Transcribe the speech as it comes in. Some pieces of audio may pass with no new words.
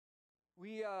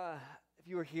If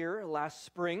you were here last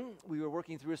spring, we were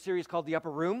working through a series called The Upper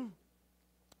Room,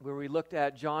 where we looked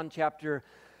at John chapter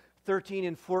 13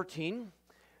 and 14,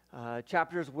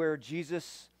 chapters where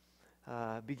Jesus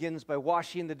begins by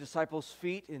washing the disciples'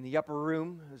 feet in the upper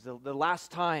room. It was the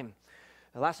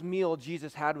last meal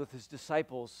Jesus had with his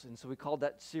disciples, and so we called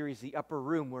that series The Upper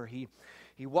Room, where he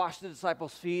washed the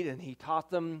disciples' feet and he taught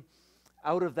them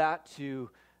out of that to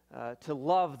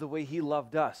love the way he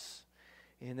loved us.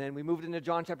 And then we moved into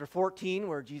John chapter 14,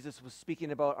 where Jesus was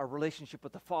speaking about our relationship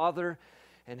with the Father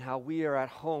and how we are at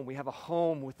home. We have a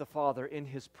home with the Father in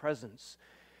his presence.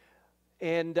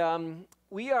 And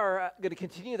we are going to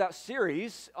continue that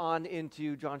series on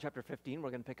into John chapter 15. We're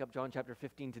going to pick up John chapter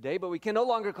 15 today, but we can no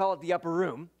longer call it the upper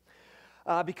room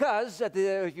because,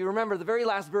 if you remember, the very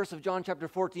last verse of John chapter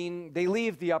 14, they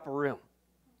leave the upper room.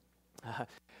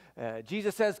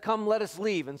 Jesus says, "Come, let us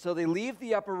leave." And so they leave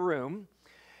the upper room.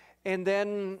 And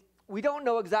then we don't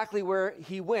know exactly where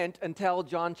he went until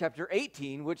John chapter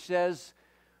 18, which says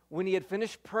when he had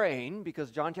finished praying,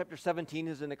 because John chapter 17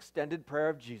 is an extended prayer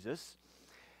of Jesus,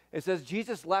 it says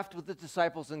Jesus left with the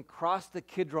disciples and crossed the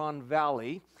Kidron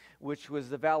Valley, which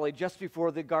was the valley just before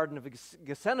the Garden of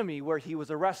Gethsemane where he was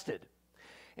arrested.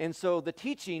 And so the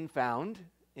teaching found,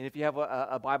 and if you have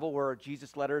a Bible where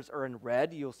Jesus' letters are in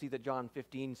red, you'll see that John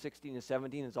 15, 16, and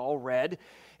 17 is all red,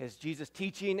 as Jesus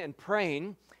teaching and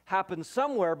praying happens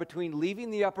somewhere between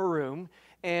leaving the upper room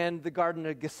and the Garden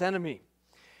of Gethsemane.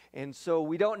 And so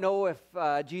we don't know if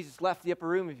Jesus left the upper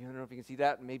room. I don't know if you can see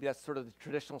that. Maybe that's sort of the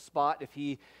traditional spot. If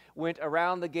he went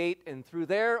around the gate and through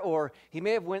there, or he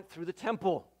may have went through the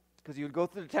temple, because he would go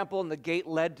through the temple and the gate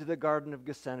led to the Garden of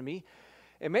Gethsemane.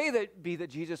 It may be that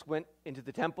Jesus went into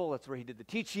the temple. That's where he did the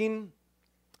teaching.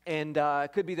 And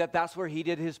it could be that that's where he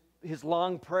did his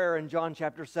long prayer in John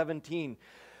chapter 17.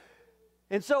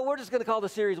 And so we're just going to call the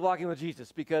series Walking with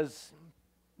Jesus, because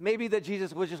maybe that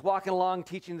Jesus was just walking along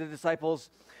teaching the disciples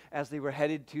as they were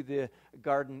headed to the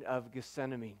Garden of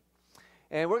Gethsemane.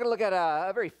 And we're going to look at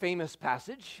a very famous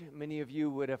passage. Many of you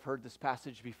would have heard this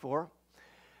passage before.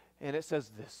 And it says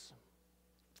this.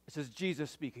 It says,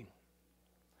 Jesus speaking.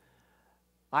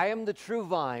 "I am the true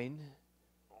vine,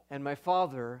 and my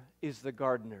Father is the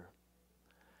gardener.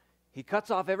 He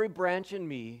cuts off every branch in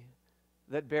me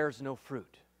that bears no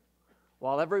fruit,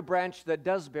 while every branch that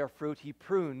does bear fruit he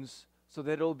prunes so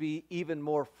that it will be even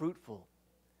more fruitful.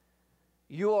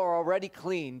 You are already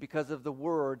clean because of the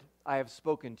word I have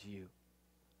spoken to you.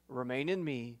 Remain in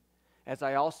me, as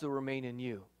I also remain in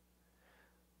you.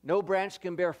 No branch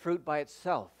can bear fruit by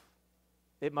itself.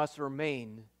 It must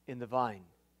remain in the vine.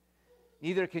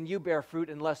 Neither can you bear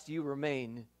fruit unless you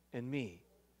remain in me.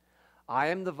 I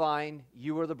am the vine,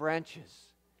 you are the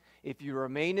branches. If you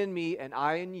remain in me and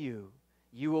I in you,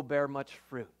 you will bear much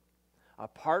fruit.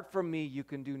 Apart from me, you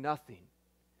can do nothing.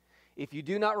 If you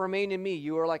do not remain in me,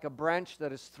 you are like a branch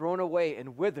that is thrown away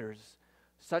and withers.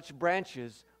 Such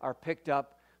branches are picked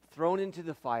up, thrown into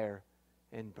the fire,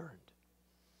 and burned."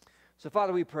 So,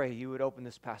 Father, we pray you would open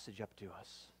this passage up to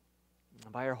us.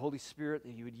 And by your Holy Spirit,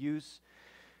 that you would use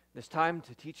this time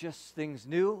to teach us things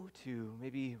new, to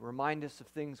maybe remind us of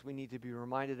things we need to be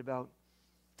reminded about.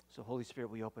 So, Holy Spirit,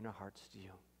 we open our hearts to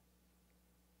you.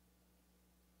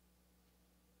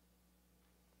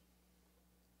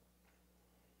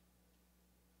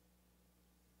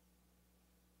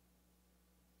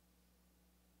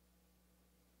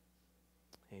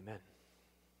 Amen.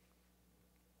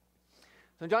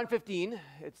 So in John 15,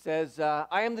 it says,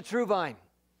 "I am the true vine,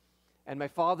 and my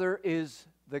Father is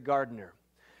the gardener."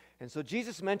 And so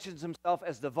Jesus mentions himself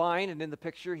as the vine, and in the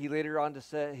picture, he later on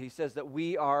he says that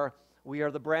we are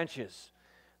the branches.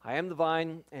 I am the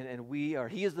vine, and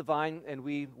he is the vine, and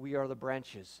we are the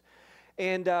branches.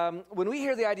 And when we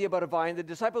hear the idea about a vine, the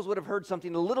disciples would have heard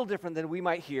something a little different than we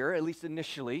might hear, at least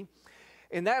initially,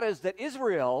 and that is that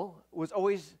Israel was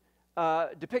always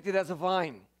depicted as a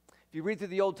vine. If you read through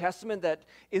the Old Testament, that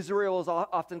Israel is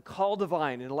often called a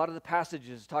vine, and a lot of the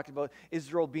passages talking about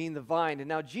Israel being the vine. And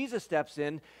now Jesus steps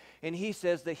in, and he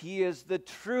says that he is the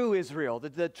true Israel,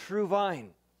 the true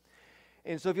vine.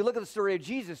 And so if you look at the story of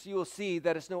Jesus, you will see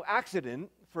that it's no accident,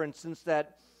 for instance,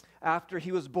 that after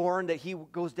he was born, that he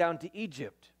goes down to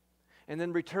Egypt and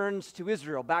then returns to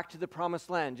Israel, back to the promised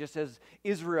land, just as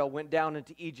Israel went down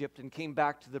into Egypt and came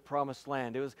back to the promised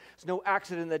land. It's no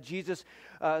accident that Jesus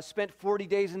spent 40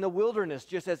 days in the wilderness,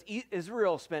 just as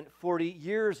Israel spent 40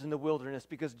 years in the wilderness,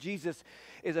 because Jesus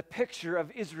is a picture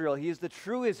of Israel. He is the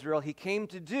true Israel. He came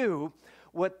to do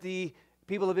what the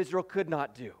people of Israel could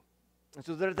not do. And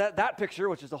so there's that picture,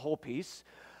 which is the whole piece.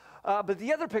 But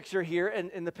the other picture here,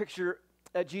 and the picture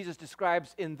that Jesus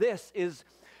describes in this, is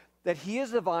that he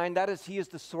is the vine, that is, he is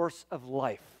the source of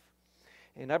life.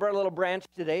 And I brought a little branch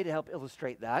today to help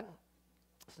illustrate that.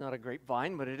 It's not a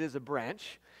grapevine, but it is a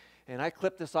branch. And I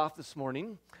clipped this off this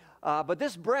morning. But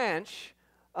this branch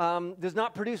does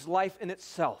not produce life in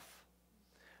itself.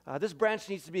 This branch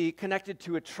needs to be connected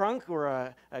to a trunk, or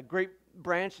a grape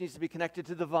branch needs to be connected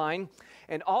to the vine.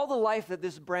 And all the life that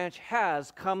this branch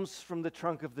has comes from the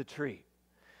trunk of the tree.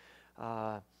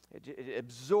 It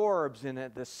absorbs, and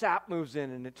the sap moves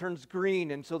in, and it turns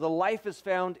green. And so the life is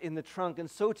found in the trunk. And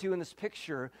so too in this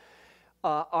picture,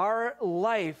 our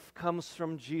life comes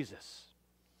from Jesus.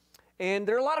 And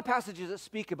there are a lot of passages that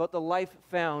speak about the life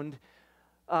found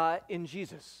in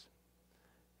Jesus.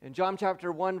 In John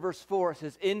chapter 1, verse 4, it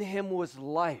says, "In him was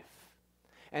life,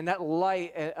 and that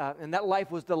life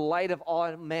was the light of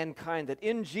all mankind." That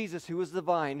in Jesus, who is the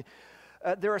vine,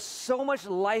 there is so much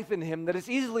life in him that it's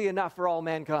easily enough for all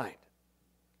mankind.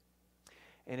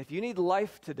 And if you need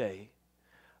life today,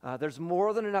 there's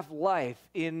more than enough life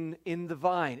in the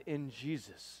vine, in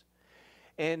Jesus.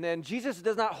 And Jesus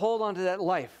does not hold on to that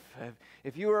life.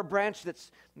 If you are a branch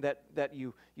that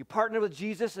you partner with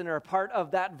Jesus and are a part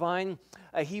of that vine,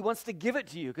 he wants to give it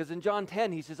to you. Because in John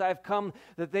 10, he says, "I have come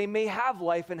that they may have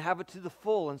life and have it to the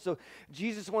full." And so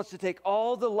Jesus wants to take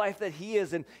all the life that he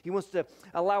is, and he wants to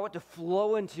allow it to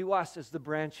flow into us as the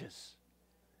branches.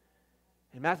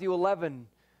 In Matthew 11,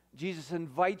 Jesus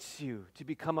invites you to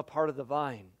become a part of the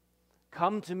vine.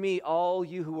 "Come to me, all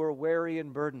you who are weary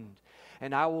and burdened,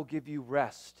 and I will give you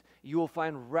rest." You will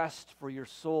find rest for your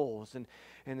souls. And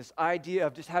this idea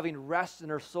of just having rest in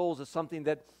our souls is something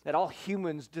that all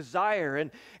humans desire,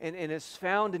 and is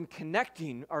found in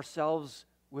connecting ourselves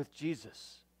with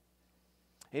Jesus.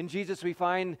 In Jesus we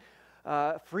find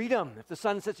freedom. If the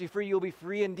Son sets you free, you'll be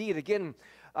free indeed. Again,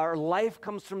 our life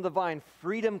comes from the vine.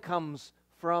 Freedom comes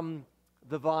from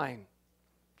the vine.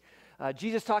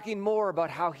 Jesus talking more about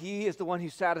how he is the one who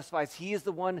satisfies. He is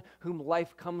the one whom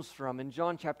life comes from. In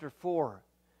John chapter 4,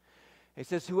 he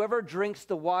says, "Whoever drinks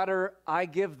the water I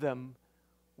give them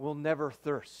will never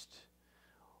thirst."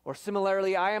 Or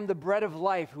similarly, "I am the bread of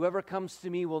life. Whoever comes to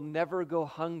me will never go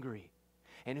hungry.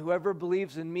 And whoever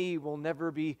believes in me will never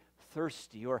be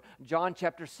thirsty." Or John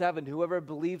chapter 7, "Whoever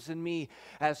believes in me,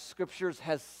 as scriptures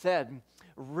has said,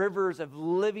 rivers of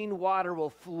living water will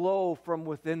flow from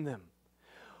within them."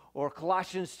 Or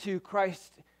Colossians 2,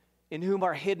 "Christ in whom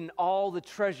are hidden all the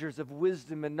treasures of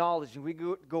wisdom and knowledge." And we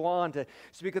go on to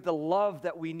speak of the love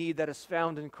that we need that is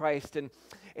found in Christ, and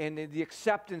the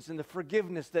acceptance and the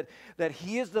forgiveness that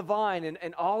he is the vine,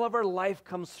 and all of our life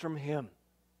comes from him.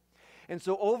 And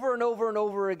so over and over and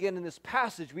over again in this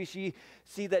passage, we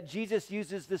see that Jesus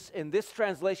uses this, in this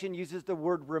translation, uses the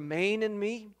word "remain in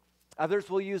me." Others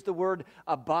will use the word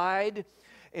 "abide."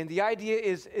 And the idea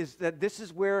is that this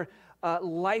is where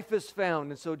life is found.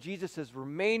 And so Jesus says,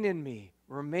 remain in me,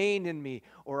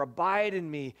 or abide in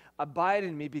me,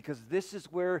 because this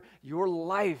is where your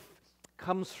life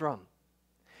comes from.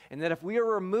 And that if we are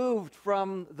removed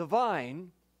from the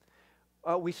vine,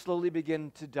 we slowly begin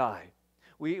to die.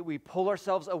 We pull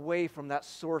ourselves away from that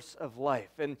source of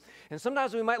life. And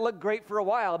sometimes we might look great for a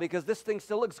while because this thing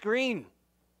still looks green.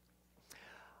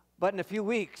 But in a few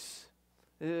weeks,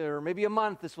 or maybe a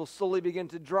month, this will slowly begin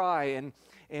to dry, and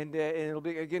it'll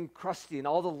be again crusty, and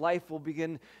all the life will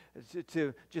begin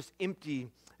to just empty.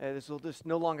 This will just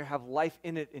no longer have life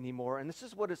in it anymore. And this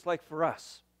is what it's like for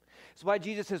us. It's why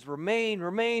Jesus says, remain,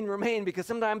 because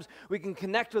sometimes we can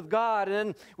connect with God, and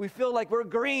then we feel like we're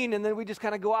green, and then we just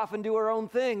kind of go off and do our own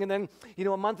thing. And then,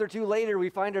 a month or two later, we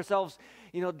find ourselves,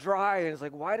 dry, and it's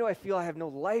like, why do I feel I have no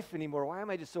life anymore? Why am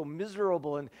I just so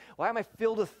miserable? And why am I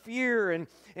filled with fear? And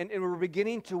we're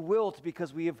beginning to wilt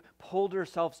because we have pulled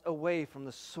ourselves away from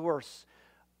the source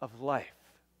of life.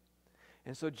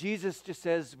 And so Jesus just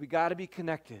says, we got to be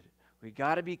connected. We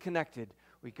got to be connected.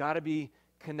 We got to be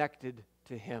connected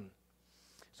to him.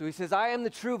 So he says, I am the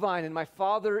true vine, and my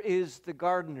Father is the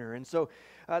gardener. And so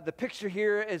the picture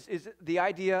here is the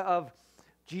idea of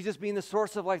Jesus being the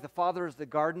source of life. The Father is the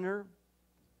gardener.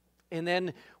 And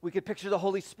then we could picture the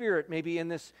Holy Spirit maybe in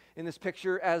this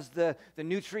picture as the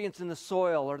nutrients in the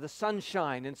soil or the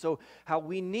sunshine. And so how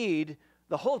we need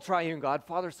the whole triune God,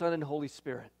 Father, Son, and Holy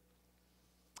Spirit.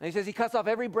 And he says he cuts off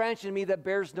every branch in me that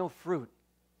bears no fruit.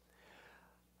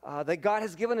 That God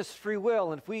has given us free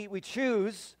will. And if we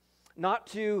choose not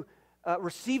to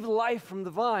receive life from the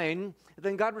vine,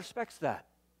 then God respects that.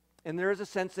 And there is a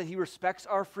sense that he respects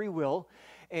our free will,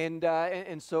 and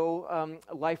so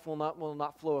life will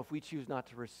not flow if we choose not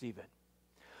to receive it.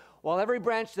 While every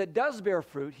branch that does bear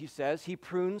fruit, he says, he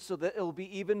prunes so that it will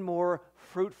be even more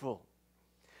fruitful.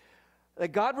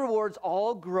 that God rewards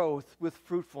all growth with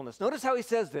fruitfulness. Notice how he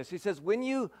says this. He says, when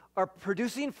you are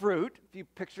producing fruit, if you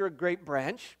picture a grape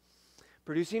branch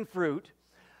producing fruit,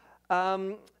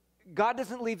 God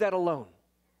doesn't leave that alone.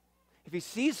 If he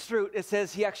sees fruit, it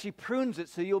says he actually prunes it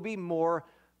so you'll be more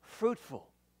fruitful.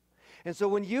 And so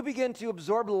when you begin to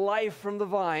absorb life from the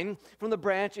vine, from the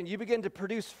branch, and you begin to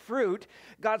produce fruit,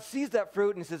 God sees that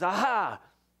fruit and he says, aha,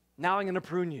 now I'm going to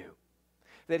prune you.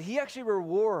 That he actually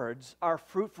rewards our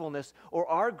fruitfulness or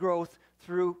our growth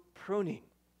through pruning.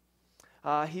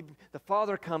 The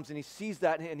Father comes and he sees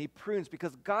that and he prunes,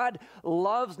 because God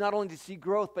loves not only to see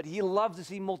growth, but he loves to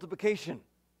see multiplication.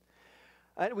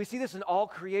 And we see this in all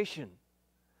creation.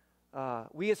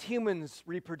 We as humans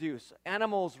reproduce.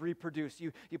 Animals reproduce.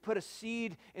 You put a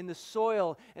seed in the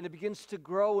soil and it begins to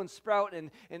grow and sprout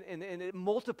and it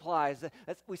multiplies.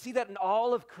 We see that in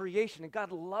all of creation, and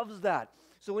God loves that.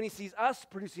 So when he sees us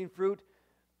producing fruit,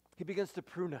 he begins to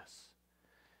prune us.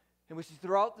 And we see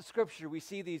throughout the scripture, we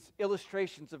see these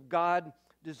illustrations of God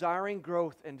desiring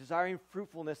growth and desiring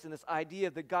fruitfulness, and this idea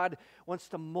that God wants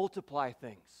to multiply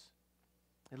things.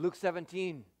 In Luke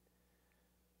 17,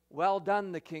 well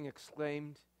done, the king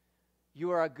exclaimed. You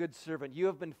are a good servant. You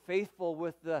have been faithful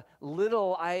with the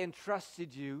little I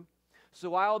entrusted you,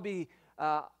 so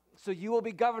you will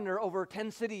be governor over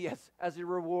 10 cities as a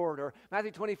reward. Or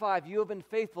Matthew 25, you have been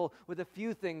faithful with a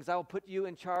few things. I will put you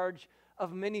in charge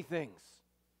of many things.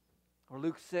 Or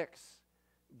Luke 6,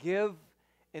 give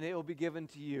and it will be given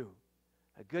to you.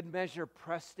 A good measure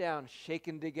pressed down,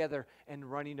 shaken together, and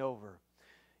running over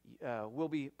will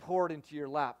be poured into your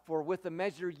lap. For with the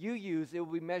measure you use, it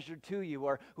will be measured to you.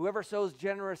 Or whoever sows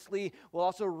generously will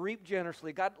also reap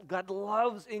generously. God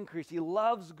loves increase. He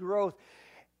loves growth.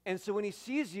 And so when he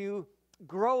sees you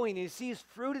growing, he sees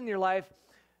fruit in your life,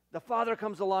 the Father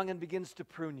comes along and begins to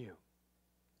prune you.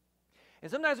 And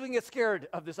sometimes we can get scared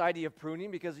of this idea of pruning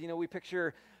because, we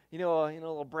picture, a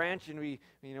little branch and we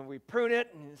prune it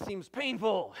and it seems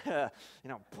painful,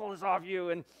 pull this off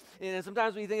you. And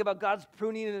sometimes when you think about God's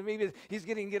pruning and maybe he's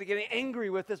getting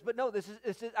angry with us, but no, this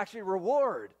is actually a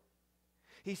reward.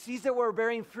 He sees that we're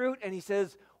bearing fruit and he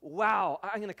says, wow,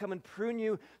 I'm going to come and prune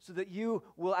you so that you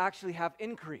will actually have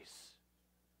increase,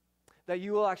 that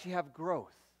you will actually have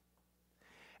growth.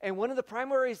 And one of the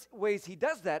primary ways he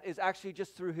does that is actually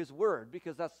just through his word,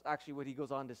 because that's actually what he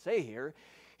goes on to say here.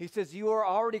 He says, you are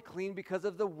already clean because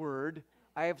of the word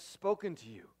I have spoken to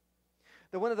you.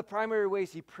 That one of the primary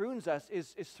ways he prunes us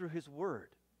is through his word.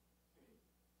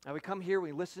 Now we come here,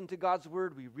 we listen to God's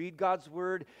word, we read God's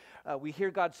word, we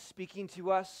hear God speaking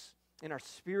to us in our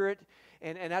spirit,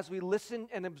 and as we listen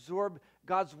and absorb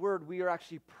God's word, we are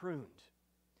actually pruned.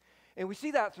 And we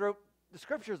see that throughout the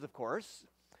scriptures, of course.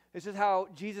 This is how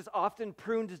Jesus often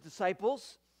pruned his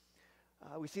disciples.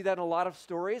 We see that in a lot of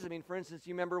stories. For instance,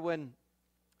 you remember when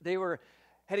they were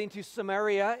heading to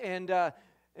Samaria, and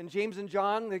James and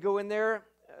John, they go in there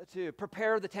to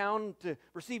prepare the town to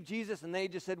receive Jesus, and they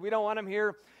just said, we don't want him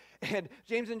here. And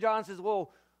James and John says,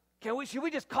 well, should we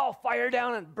just call fire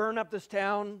down and burn up this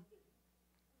town?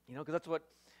 Because that's what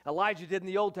Elijah did in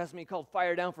the Old Testament. He called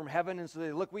fire down from heaven. And so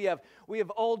they look, we have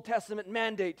Old Testament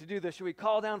mandate to do this. Should we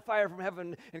call down fire from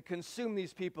heaven and consume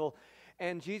these people?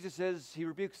 And Jesus says, he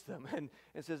rebukes them and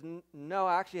says, no,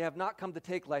 I actually have not come to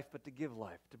take life, but to give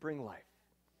life, to bring life.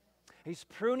 He's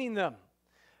pruning them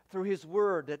through his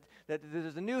word, that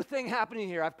there's a new thing happening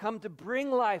here. I've come to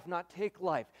bring life, not take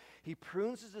life. He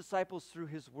prunes his disciples through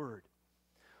his word.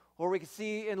 Or we can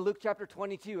see in Luke chapter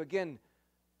 22, again,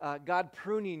 God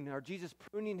pruning, or Jesus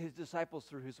pruning his disciples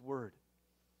through his word.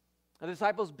 The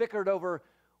disciples bickered over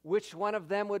which one of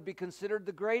them would be considered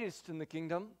the greatest in the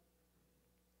kingdom.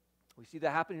 We see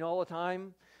that happening all the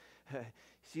time. You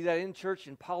see that in church,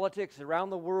 in politics,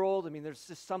 around the world. There's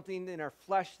just something in our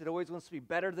flesh that always wants to be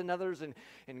better than others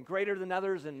and greater than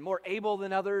others and more able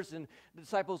than others, and the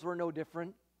disciples were no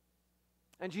different.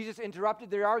 And Jesus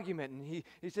interrupted their argument, and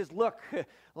he says, look,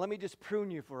 let me just prune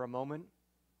you for a moment.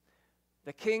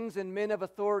 The kings and men of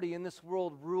authority in this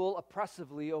world rule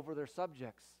oppressively over their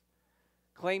subjects,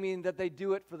 claiming that they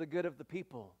do it for the good of the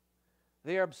people.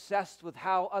 They are obsessed with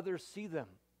how others see them.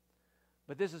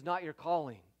 But this is not your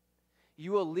calling.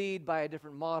 You will lead by a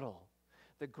different model.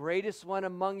 The greatest one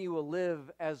among you will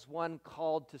live as one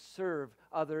called to serve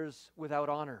others without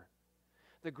honor.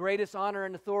 The greatest honor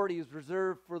and authority is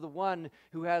reserved for the one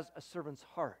who has a servant's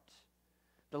heart.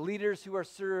 The leaders who are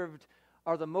served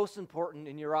are the most important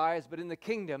in your eyes, but in the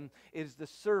kingdom, it is the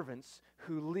servants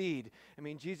who lead.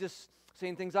 Jesus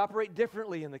saying things operate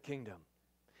differently in the kingdom.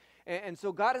 And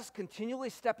so God is continually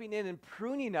stepping in and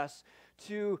pruning us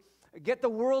to get the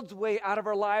world's way out of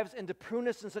our lives and to prune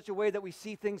us in such a way that we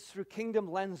see things through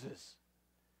kingdom lenses.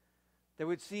 that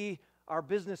we'd see our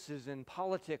businesses and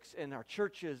politics and our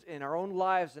churches and our own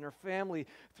lives and our family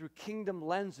through kingdom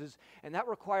lenses, and that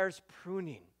requires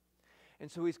pruning.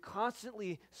 And so he's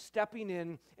constantly stepping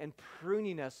in and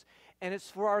pruning us, and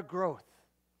it's for our growth.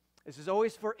 This is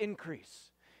always for increase.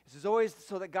 This is always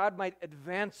so that God might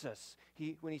advance us.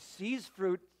 When he sees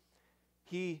fruit,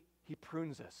 he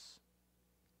prunes us.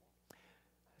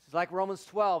 This is like Romans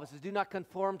 12. It says, do not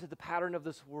conform to the pattern of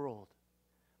this world,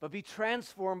 but be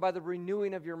transformed by the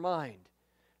renewing of your mind.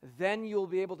 Then you'll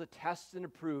be able to test and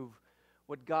approve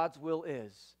what God's will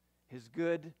is, his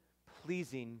good,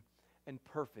 pleasing, and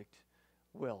perfect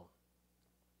will.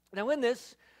 Now in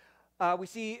this, we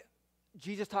see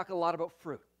Jesus talk a lot about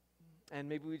fruit. And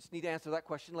maybe we just need to answer that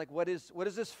question, like what is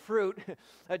this fruit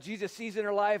that Jesus sees in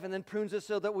our life and then prunes us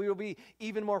so that we will be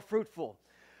even more fruitful?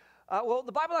 Well,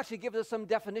 the Bible actually gives us some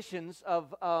definitions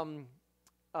of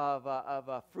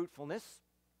fruitfulness.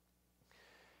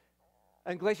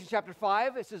 In Galatians chapter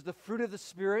 5, it says the fruit of the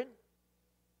Spirit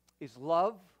is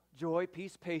love, joy,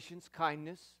 peace, patience,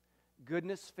 kindness,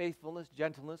 goodness, faithfulness,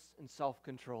 gentleness, and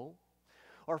self-control.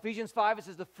 Or Ephesians 5, it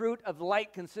says the fruit of the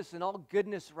light consists in all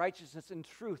goodness, righteousness, and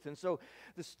truth. And so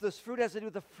this fruit has to do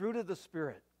with the fruit of the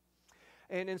Spirit.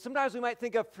 And sometimes we might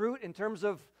think of fruit in terms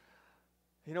of,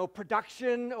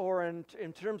 production, or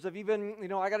in terms of even,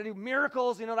 I got to do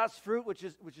miracles. That's fruit, which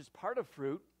is part of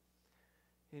fruit.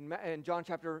 In John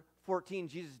chapter 14,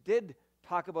 Jesus did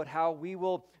talk about how we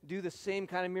will do the same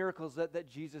kind of miracles that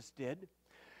Jesus did.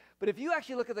 But if you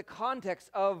actually look at the context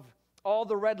of all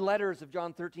the red letters of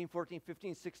John 13, 14,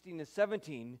 15, 16, and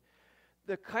 17,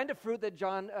 the kind of fruit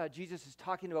that Jesus is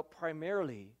talking about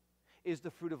primarily is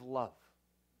the fruit of love.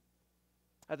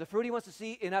 The fruit he wants to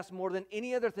see in us more than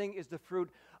any other thing is the fruit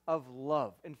of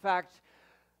love. In fact,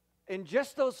 in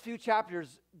just those few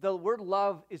chapters, the word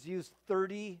love is used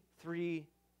 33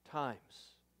 times.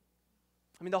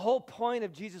 The whole point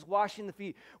of Jesus washing the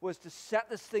feet was to set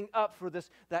this thing up for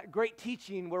that great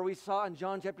teaching where we saw in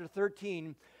John chapter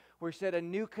 13, where he said, a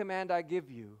new command I give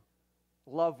you,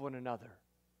 love one another.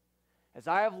 As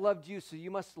I have loved you, so you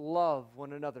must love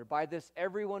one another. By this,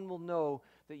 everyone will know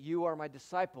that you are my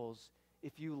disciples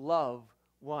if you love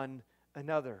one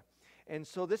another. And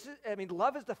so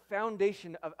love is the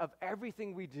foundation of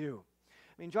everything we do.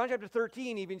 John chapter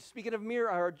 13, even speaking of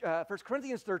 1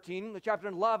 Corinthians 13, the chapter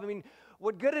on love,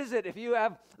 what good is it if you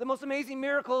have the most amazing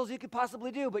miracles you could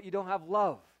possibly do, but you don't have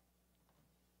love?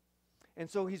 And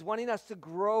so he's wanting us to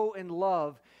grow in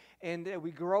love, and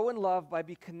we grow in love by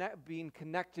being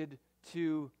connected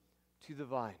to the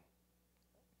vine.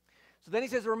 So then he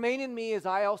says, remain in me as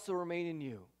I also remain in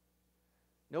you.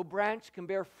 No branch can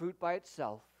bear fruit by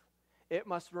itself. It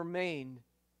must remain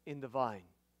in the vine.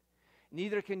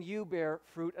 Neither can you bear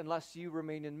fruit unless you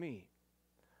remain in me.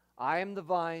 I am the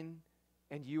vine,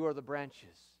 and you are the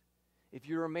branches. If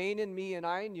you remain in me and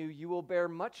I in you, you will bear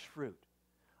much fruit.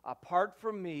 Apart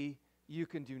from me, you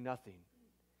can do nothing.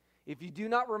 If you do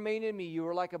not remain in me, you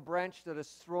are like a branch that is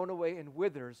thrown away and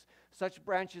withers. Such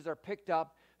branches are picked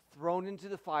up, thrown into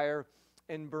the fire,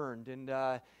 and burned. And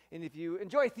if you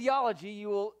enjoy theology, you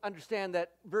will understand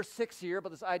that verse 6 here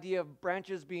about this idea of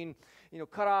branches being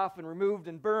cut off and removed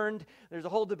and burned. There's a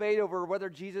whole debate over whether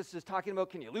Jesus is talking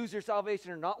about can you lose your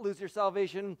salvation or not lose your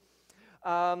salvation.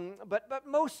 But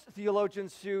most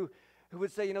theologians who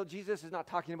would say, Jesus is not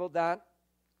talking about that.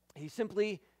 He's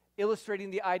simply illustrating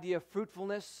the idea of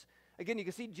fruitfulness. Again, you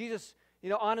can see Jesus,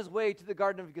 on his way to the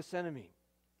Garden of Gethsemane.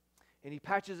 And he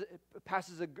passes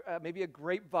maybe a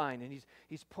grapevine, and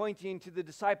he's pointing to the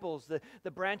disciples, the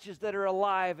branches that are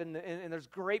alive, and there's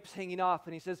grapes hanging off.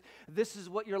 And he says, this is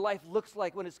what your life looks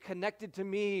like when it's connected to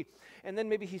me. And then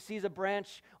maybe he sees a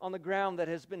branch on the ground that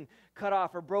has been cut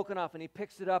off or broken off, and he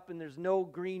picks it up, and there's no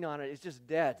green on it. It's just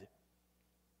dead.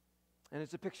 And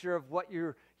it's a picture of what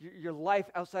your life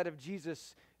outside of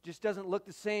Jesus just doesn't look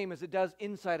the same as it does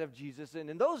inside of Jesus. And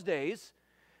in those days,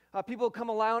 people would come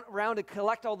around and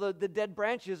collect all the dead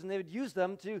branches, and they would use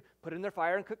them to put in their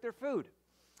fire and cook their food.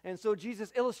 And so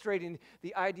Jesus illustrating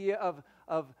the idea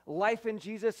of life in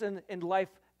Jesus and life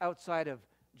outside of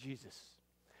Jesus.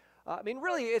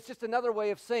 Really, it's just another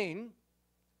way of saying,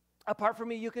 apart from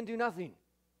me, you can do nothing.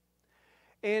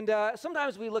 And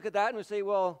sometimes we look at that and we say,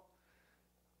 well,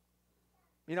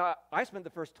 I spent the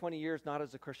first 20 years not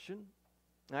as a Christian.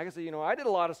 And I can say, I did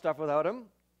a lot of stuff without him.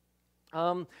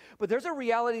 But there's a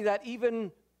reality that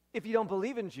even if you don't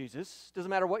believe in Jesus, doesn't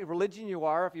matter what religion you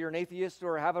are, if you're an atheist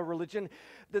or have a religion,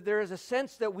 that there is a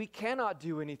sense that we cannot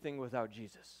do anything without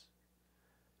Jesus.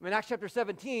 In Acts chapter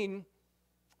 17,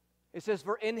 it says,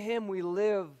 for in him we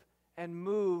live and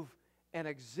move and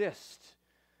exist.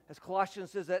 as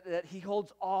Colossians says, that he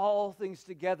holds all things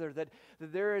together, that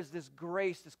there is this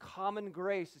grace, this common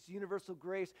grace, this universal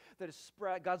grace that is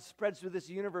God spreads through this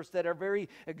universe, that our very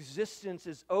existence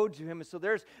is owed to him. And so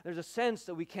there's a sense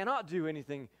that we cannot do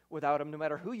anything without him, no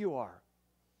matter who you are.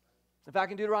 In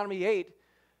fact, in Deuteronomy 8,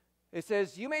 it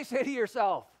says, you may say to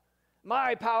yourself,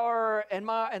 my power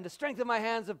and the strength of my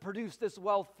hands have produced this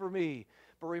wealth for me.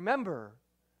 But remember,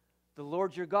 the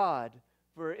Lord your God,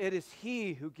 for it is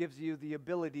he who gives you the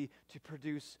ability to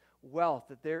produce wealth.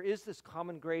 That there is this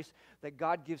common grace that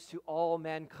God gives to all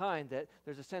mankind, that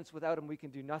there's a sense without him we can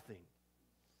do nothing.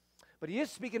 But he is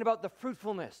speaking about the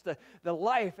fruitfulness, the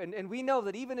life, and we know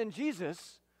that even in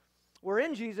Jesus, we're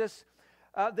in Jesus,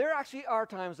 there actually are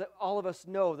times that all of us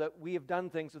know that we have done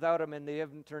things without him and they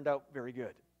haven't turned out very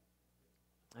good.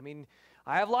 I mean,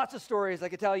 I have lots of stories I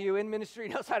could tell you in ministry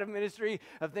and outside of ministry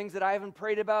of things that I haven't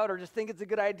prayed about or just think it's a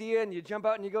good idea, and you jump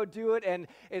out and you go do it and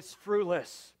it's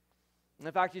fruitless. And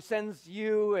in fact, he sends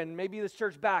you and maybe this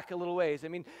church back a little ways. I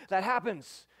mean, that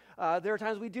happens. There are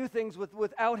times we do things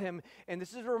without him, and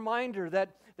this is a reminder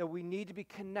that we need to be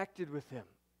connected with him.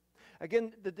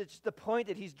 Again, the point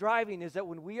that he's driving is that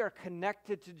when we are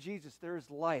connected to Jesus, there is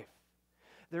life.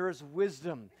 There is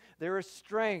wisdom, there is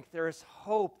strength, there is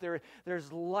hope,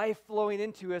 there's life flowing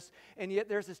into us, and yet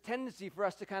there's this tendency for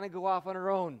us to kind of go off on our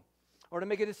own, or to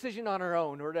make a decision on our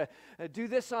own, or to do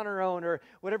this on our own, or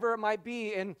whatever it might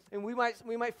be, and we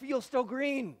might feel still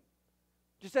green,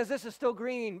 just as this is still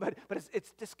green, but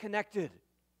it's disconnected,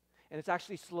 and it's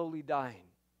actually slowly dying.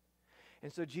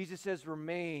 And so Jesus says,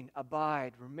 remain,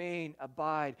 abide,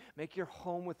 make your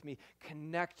home with me,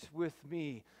 connect with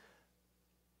me.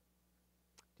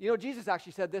 You know, Jesus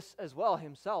actually said this as well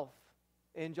himself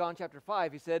in John chapter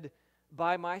 5. He said,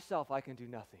 by myself I can do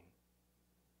nothing.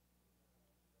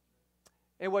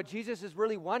 And what Jesus is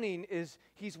really wanting is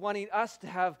he's wanting us to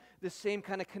have the same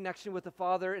kind of connection with the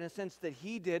Father in a sense that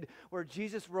he did, where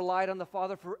Jesus relied on the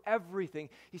Father for everything.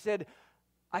 He said,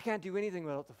 I can't do anything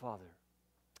without the Father.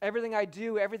 Everything I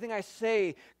do, everything I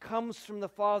say comes from the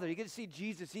Father. You get to see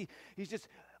Jesus. He's just...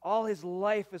 all his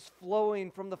life is flowing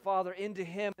from the Father into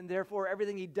him, and therefore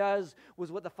everything he does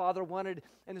was what the Father wanted,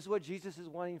 and this is what Jesus is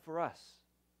wanting for us.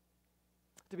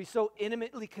 To be so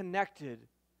intimately connected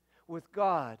with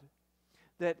God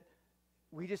that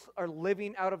we just are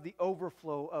living out of the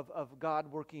overflow of God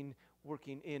working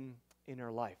in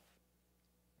our life.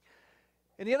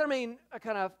 And the other main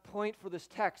kind of point for this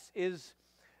text is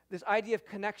this idea of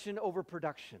connection over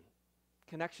production.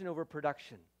 Connection over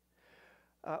production.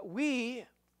 We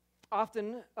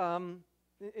often,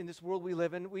 in this world we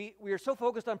live in, we are so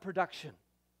focused on production.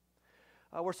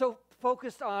 We're so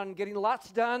focused on getting lots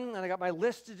done, and I got my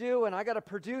list to do, and I got to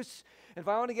produce. And if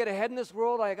I want to get ahead in this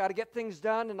world, I got to get things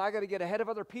done, and I got to get ahead of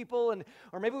other people.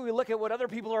 Or maybe we look at what other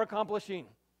people are accomplishing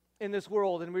in this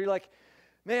world, and we're like,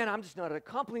 man, I'm just not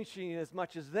accomplishing as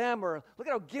much as them. Or look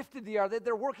at how gifted they are.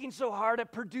 They're working so hard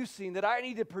at producing that I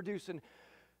need to produce. And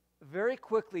very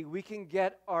quickly, we can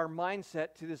get our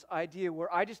mindset to this idea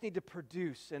where I just need to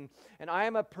produce, and I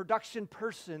am a production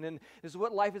person, and this is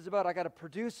what life is about. I got to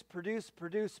produce.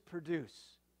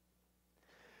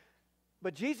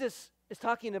 But Jesus is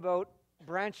talking about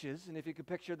branches, and if you could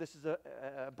picture, this is a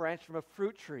branch from a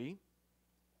fruit tree.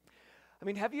 I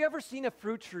mean, have you ever seen a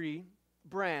fruit tree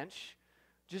branch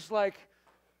just like,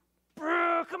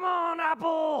 come on,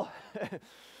 apple!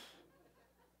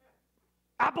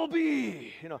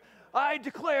 Applebee, I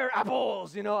declare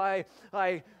apples, I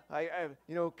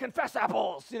confess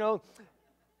apples, No,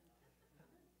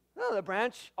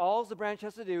 all the branch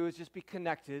has to do is just be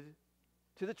connected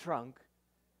to the trunk,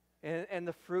 and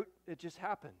the fruit, it just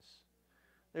happens.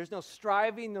 There's no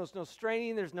striving, there's no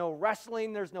straining, there's no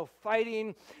wrestling, there's no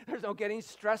fighting, there's no getting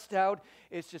stressed out.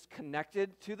 It's just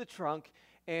connected to the trunk,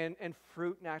 and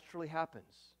fruit naturally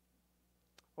happens.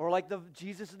 Or like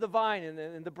Jesus is the vine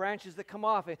and the branches that come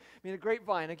off. I mean, a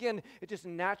grapevine, again, it just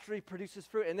naturally produces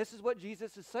fruit. And this is what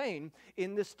Jesus is saying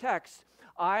in this text.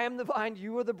 I am the vine,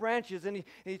 you are the branches. And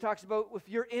he talks about, if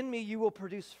you're in me, you will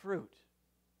produce fruit.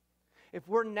 If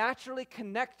we're naturally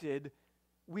connected,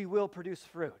 we will produce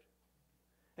fruit.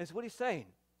 And that's what he's saying.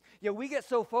 We get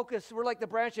so focused, we're like the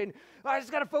branch, and I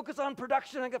just got to focus on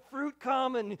production. I got fruit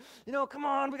come, and come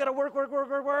on, we got to work,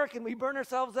 and we burn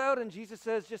ourselves out. And Jesus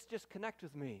says, just connect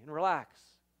with me and relax.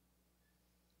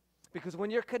 Because when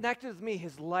you're connected with me,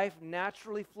 his life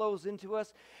naturally flows into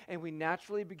us, and we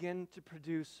naturally begin to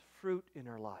produce fruit in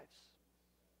our lives.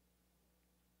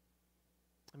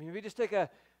 I mean, if we just take a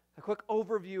quick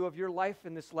overview of your life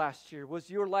in this last year, was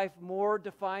your life more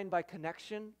defined by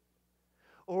connection?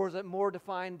 Or is it more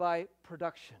defined by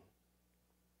production?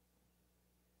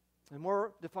 And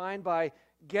more defined by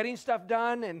getting stuff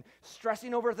done and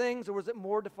stressing over things, or was it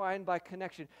more defined by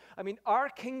connection? I mean, our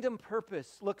kingdom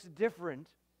purpose looks different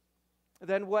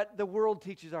than what the world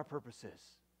teaches our purpose is.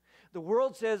 The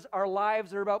world says our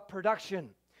lives are about production,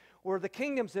 where the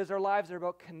kingdom says our lives are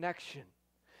about connection.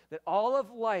 That all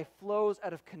of life flows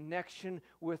out of connection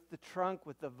with the trunk,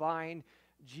 with the vine,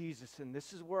 Jesus. And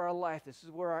this is where our life, this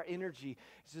is where our energy,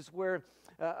 this is where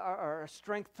our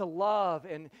strength to love,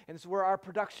 and it's where our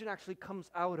production actually comes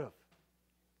out of.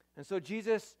 And so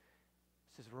Jesus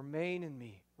says, remain in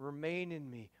me, remain in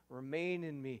me, remain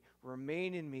in me,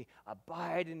 remain in me,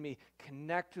 abide in me,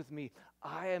 connect with me.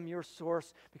 I am your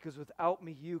source, because without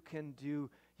me you can do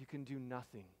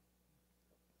nothing.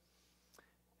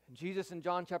 And Jesus in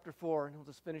John chapter 4, and we'll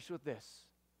just finish with this.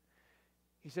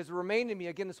 He says, remain in me.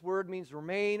 Again, this word means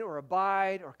remain or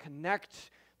abide or connect,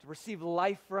 to receive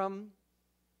life from.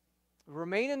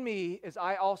 Remain in me as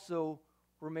I also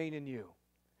remain in you.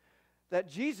 That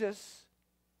Jesus,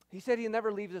 he said he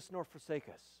never leaves us nor forsake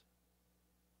us.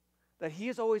 That he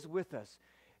is always with us.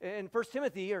 In 1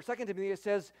 Timothy or 2 Timothy, it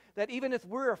says that even if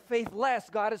we're faithless,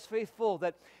 God is faithful,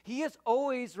 that he is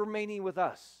always remaining with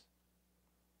us.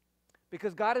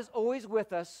 Because God is always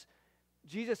with us,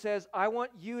 Jesus says, I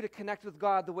want you to connect with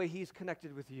God the way he's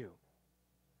connected with you.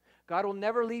 God will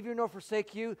never leave you nor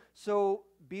forsake you, so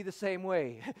be the same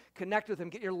way. Connect with him,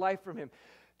 get your life from him.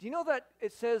 Do you know that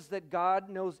it says that God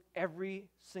knows every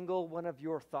single one of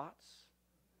your thoughts?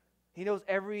 He knows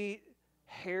every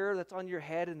hair that's on your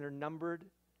head, and they're numbered.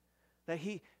 That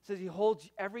he says he holds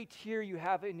every tear you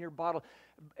have in your bottle,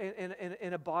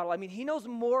 in a bottle. I mean, he knows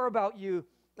more about you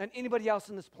than anybody else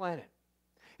on this planet.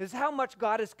 It's how much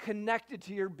God is connected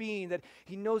to your being, that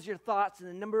he knows your thoughts and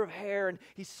the number of hair, and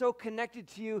he's so connected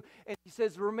to you. And he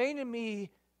says, remain in me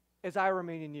as I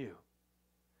remain in you.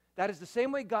 That is the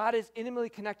same way God is intimately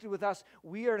connected with us.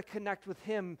 We are to connect with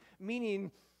him,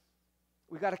 meaning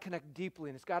we got to connect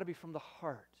deeply, and it's got to be from the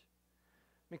heart.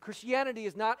 I mean, Christianity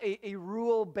is not a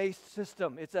rule-based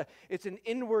system. It's an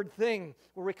inward thing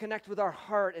where we connect with our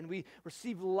heart and we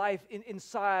receive life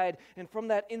inside, and from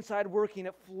that inside working,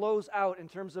 it flows out in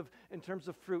terms of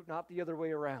fruit, not the other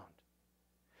way around.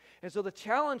 And so the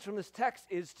challenge from this text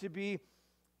is to be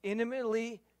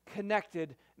intimately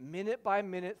connected minute by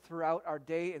minute throughout our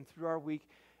day and through our week,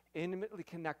 intimately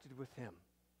connected with him.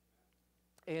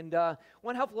 And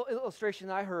one helpful illustration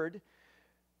I heard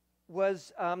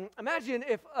was, imagine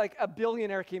if like a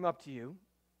billionaire came up to you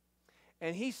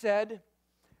and he said,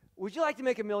 would you like to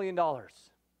make $1 million?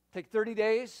 Take 30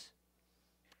 days?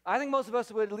 I think most of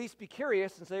us would at least be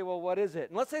curious and say, well, what is it?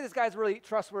 And let's say this guy's really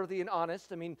trustworthy and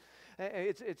honest. I mean,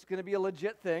 it's going to be a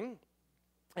legit thing.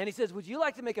 And he says, would you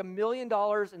like to make $1 million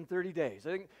in 30 days?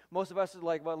 I think most of us are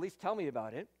like, well, at least tell me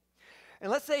about it. And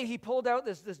let's say he pulled out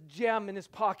this gem in his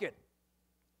pocket.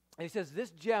 And he says, this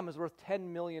gem is worth $10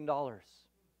 million.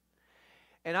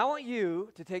 And I want you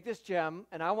to take this gem,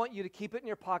 and I want you to keep it in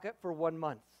your pocket for 1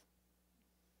 month.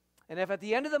 And if at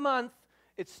the end of the month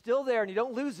it's still there and you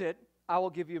don't lose it, I will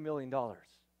give you $1 million.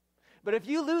 But if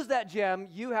you lose that gem,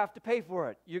 you have to pay for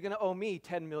it. You're going to owe me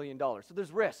 $10 million. So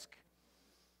there's risk.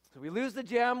 So we lose the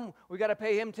gem, we got to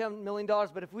pay him $10 million.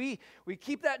 But if we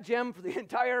keep that gem for the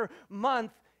entire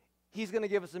month, he's going to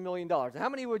give us $1 million. How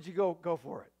many would you go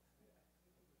for it?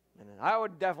 And I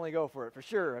would definitely go for it, for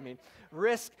sure. I mean,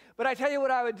 risk. But I tell you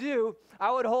what I would do. I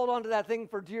would hold on to that thing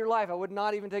for dear life. I would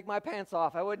not even take my pants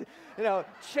off. I would,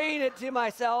 chain it to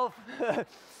myself,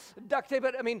 duct tape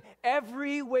it. I mean,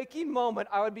 every waking moment,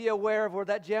 I would be aware of where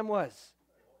that gem was.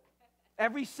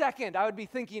 Every second, I would be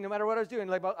thinking, no matter what I was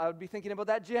doing, I would be thinking about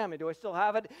that gem. Do I still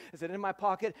have it? Is it in my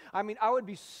pocket? I mean, I would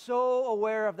be so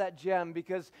aware of that gem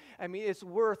because, it's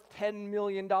worth $10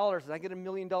 million, and I get $1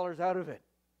 million out of it.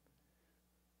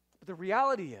 But the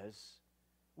reality is,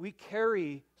 we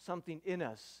carry something in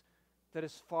us that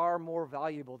is far more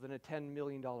valuable than a $10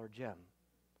 million gem.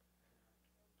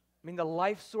 The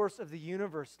life source of the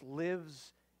universe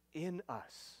lives in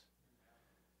us.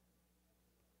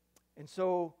 And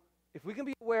so, if we can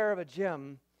be aware of a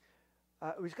gem,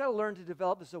 we've just got to learn to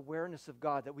develop this awareness of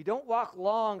God, that we don't walk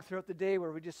long throughout the day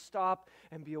where we just stop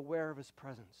and be aware of his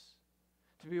presence.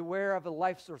 To be aware of a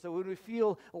life source, that when we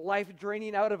feel life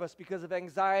draining out of us because of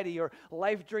anxiety, or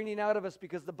life draining out of us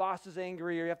because the boss is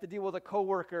angry, or you have to deal with a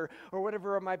coworker, or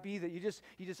whatever it might be, that you just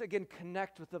again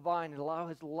connect with the vine and allow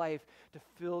his life to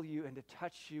fill you and to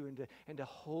touch you and to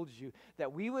hold you,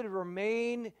 that we would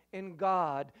remain in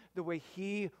God the way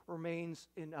he remains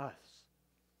in us.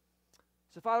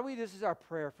 So Father, this is our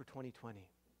prayer for 2020.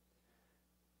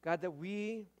 God, that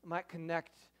we might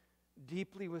connect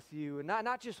deeply with you, and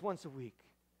not just once a week,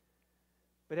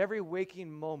 but every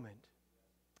waking moment,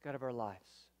 God, of our lives.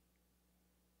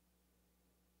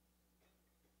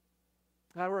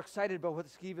 God, we're excited about what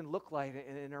this could even look like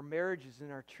in our marriages,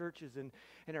 in our churches, in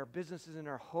our businesses, in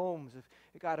our homes.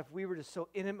 God, if we were just so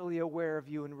intimately aware of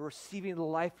you and receiving the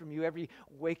life from you every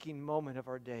waking moment of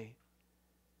our day.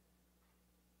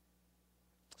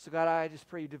 So God, I just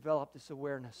pray you develop this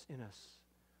awareness in us.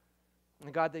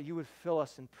 And God, that you would fill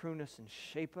us and prune us and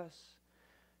shape us.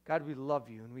 God, we love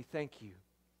you and we thank you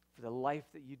for the life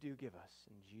that you do give us.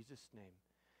 In Jesus' name,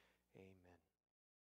 amen.